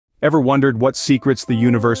Ever wondered what secrets the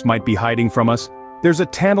universe might be hiding from us? There's a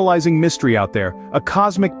tantalizing mystery out there, a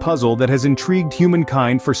cosmic puzzle that has intrigued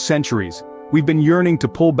humankind for centuries. We've been yearning to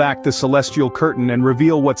pull back the celestial curtain and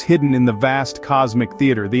reveal what's hidden in the vast cosmic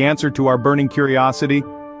theater. The answer to our burning curiosity?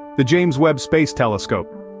 The James Webb Space Telescope,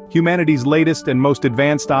 humanity's latest and most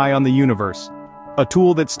advanced eye on the universe. A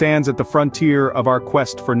tool that stands at the frontier of our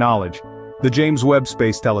quest for knowledge. The James Webb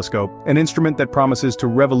Space Telescope, an instrument that promises to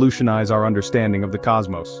revolutionize our understanding of the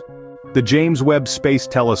cosmos. The James Webb Space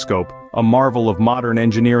Telescope, a marvel of modern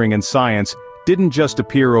engineering and science, didn't just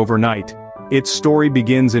appear overnight. Its story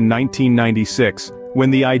begins in 1996, when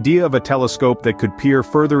the idea of a telescope that could peer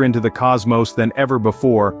further into the cosmos than ever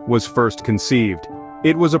before was first conceived.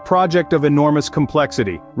 It was a project of enormous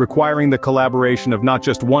complexity, requiring the collaboration of not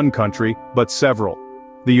just one country, but several.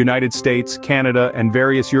 The United States, Canada, and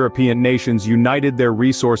various European nations united their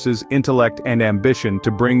resources, intellect, and ambition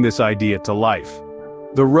to bring this idea to life.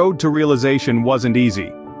 The road to realization wasn't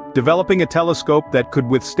easy. Developing a telescope that could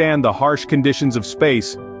withstand the harsh conditions of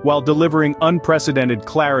space, while delivering unprecedented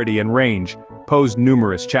clarity and range, posed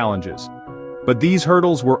numerous challenges. But these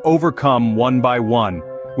hurdles were overcome one by one.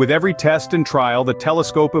 With every test and trial, the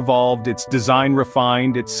telescope evolved, its design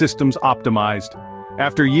refined, its systems optimized.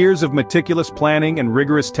 After years of meticulous planning and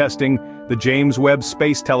rigorous testing, the James Webb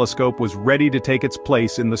Space Telescope was ready to take its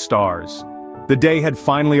place in the stars. The day had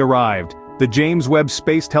finally arrived. The James Webb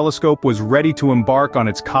Space Telescope was ready to embark on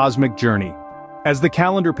its cosmic journey. As the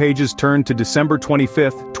calendar pages turned to December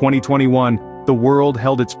 25, 2021, the world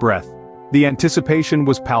held its breath. The anticipation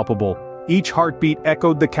was palpable. Each heartbeat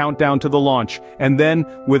echoed the countdown to the launch, and then,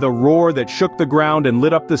 with a roar that shook the ground and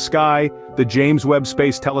lit up the sky, the James Webb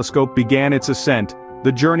Space Telescope began its ascent.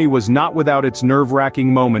 The journey was not without its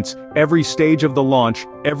nerve-wracking moments. Every stage of the launch,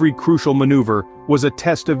 every crucial maneuver, was a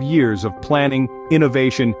test of years of planning,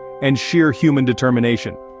 innovation, and sheer human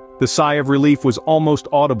determination. The sigh of relief was almost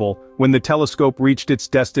audible when the telescope reached its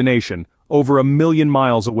destination, over 1 million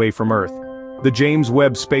miles away from Earth. The James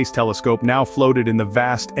Webb Space Telescope now floated in the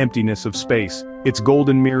vast emptiness of space, its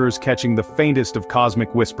golden mirrors catching the faintest of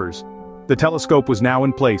cosmic whispers. The telescope was now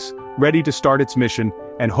in place, ready to start its mission,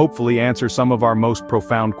 and hopefully answer some of our most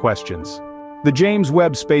profound questions. The James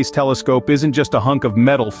Webb Space Telescope isn't just a hunk of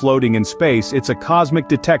metal floating in space, it's a cosmic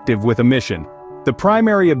detective with a mission. The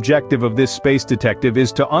primary objective of this space detective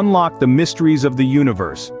is to unlock the mysteries of the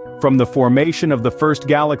universe, from the formation of the first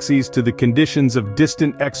galaxies to the conditions of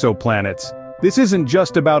distant exoplanets. This isn't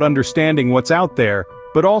just about understanding what's out there,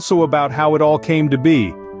 but also about how it all came to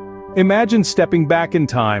be. Imagine stepping back in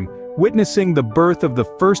time, witnessing the birth of the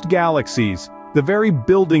first galaxies, the very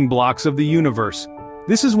building blocks of the universe.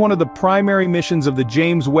 This is one of the primary missions of the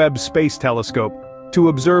James Webb Space Telescope, to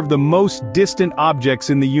observe the most distant objects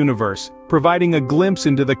in the universe, providing a glimpse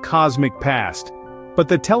into the cosmic past. But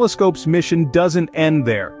the telescope's mission doesn't end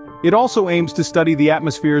there. It also aims to study the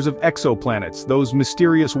atmospheres of exoplanets, those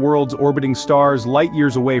mysterious worlds orbiting stars light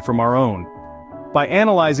years away from our own. By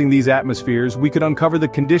analyzing these atmospheres, we could uncover the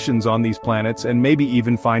conditions on these planets and maybe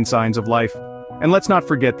even find signs of life. And let's not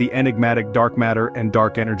forget the enigmatic dark matter and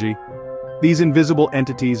dark energy. These invisible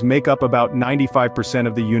entities make up about 95%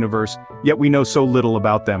 of the universe, yet we know so little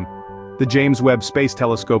about them. The James Webb Space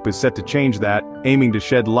Telescope is set to change that, aiming to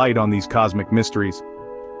shed light on these cosmic mysteries.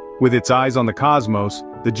 With its eyes on the cosmos,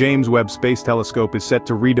 the James Webb Space Telescope is set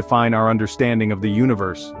to redefine our understanding of the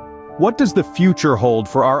universe. What does the future hold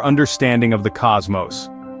for our understanding of the cosmos?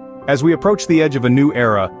 As we approach the edge of a new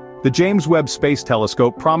era, the James Webb Space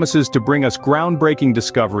Telescope promises to bring us groundbreaking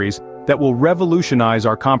discoveries that will revolutionize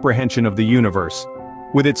our comprehension of the universe.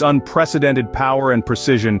 With its unprecedented power and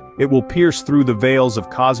precision, it will pierce through the veils of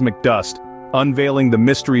cosmic dust, unveiling the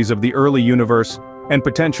mysteries of the early universe, and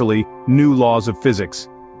potentially, new laws of physics.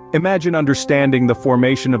 Imagine understanding the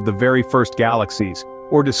formation of the very first galaxies,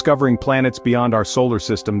 or discovering planets beyond our solar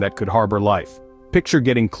system that could harbor life. Picture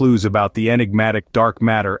getting clues about the enigmatic dark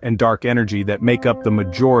matter and dark energy that make up the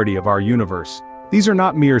majority of our universe. These are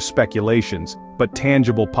not mere speculations, but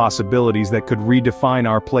tangible possibilities that could redefine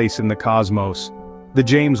our place in the cosmos. The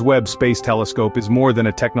James Webb Space Telescope is more than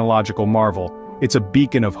a technological marvel. It's a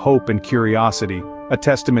beacon of hope and curiosity, a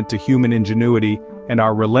testament to human ingenuity and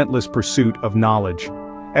our relentless pursuit of knowledge.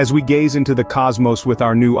 As we gaze into the cosmos with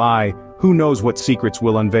our new eye, who knows what secrets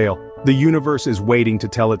we'll unveil? The universe is waiting to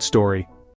tell its story.